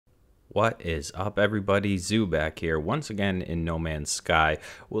What is up, everybody? Zoo back here once again in No Man's Sky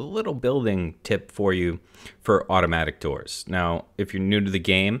with a little building tip for you for automatic doors. Now, if you're new to the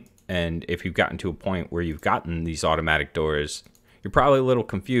game and if you've gotten to a point where you've gotten these automatic doors, you're probably a little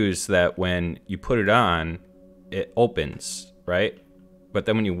confused that when you put it on, it opens, right? But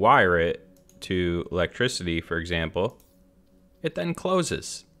then when you wire it to electricity, for example, it then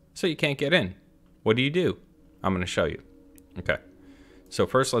closes, so you can't get in. What do? I'm going to show you. Okay, so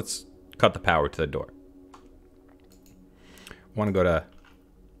first let's cut the power to the door. We want to go to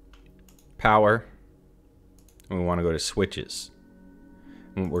power, and we want to go to switches.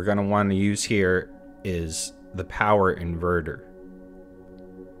 And what we're going to want to use here is the power inverter.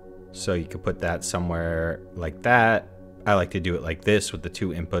 So you could put that somewhere like that. I like to do it like this with the two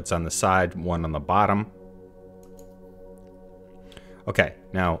inputs on the side, one on the bottom. Okay,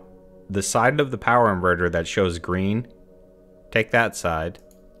 now the side of the power inverter that shows green, take that side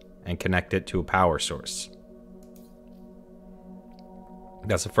and connect it to a power source.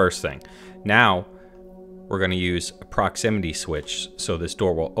 That's the first thing. Now we're going to use a proximity switch so this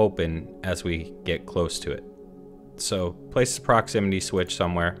door will open as we get close to it. So place the proximity switch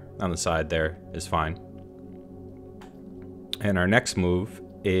somewhere on the side there is fine. And our next move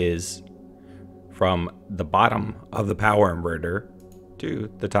is from the bottom of the power inverter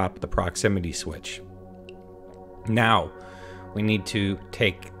to the top of the proximity switch. Now we need to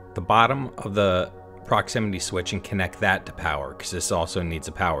take the bottom of the proximity switch and connect that to power, because this also needs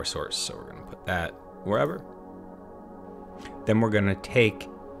a power source. So we're going to put that wherever. Then we're going to take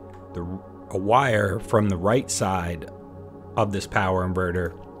a wire from the right side of this power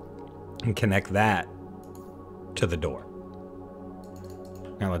inverter and connect that to the door.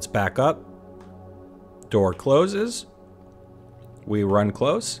 Now let's back up. Door closes. We run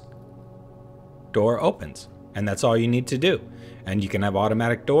close. Door opens. And that's all you need to do. And you can have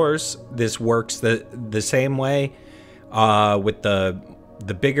automatic doors. This works the same way with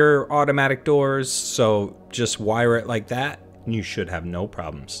the bigger automatic doors. So just wire it like that, and you should have no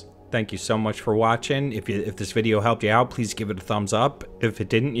problems. Thank you so much for watching. If this video helped you out, please give it a thumbs up. If it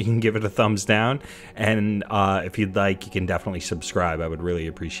didn't, you can give it a thumbs down. And if you'd like, you can definitely subscribe. I would really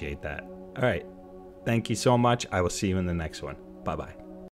appreciate that. All right. Thank you so much. I will see you in the next one. Bye-bye.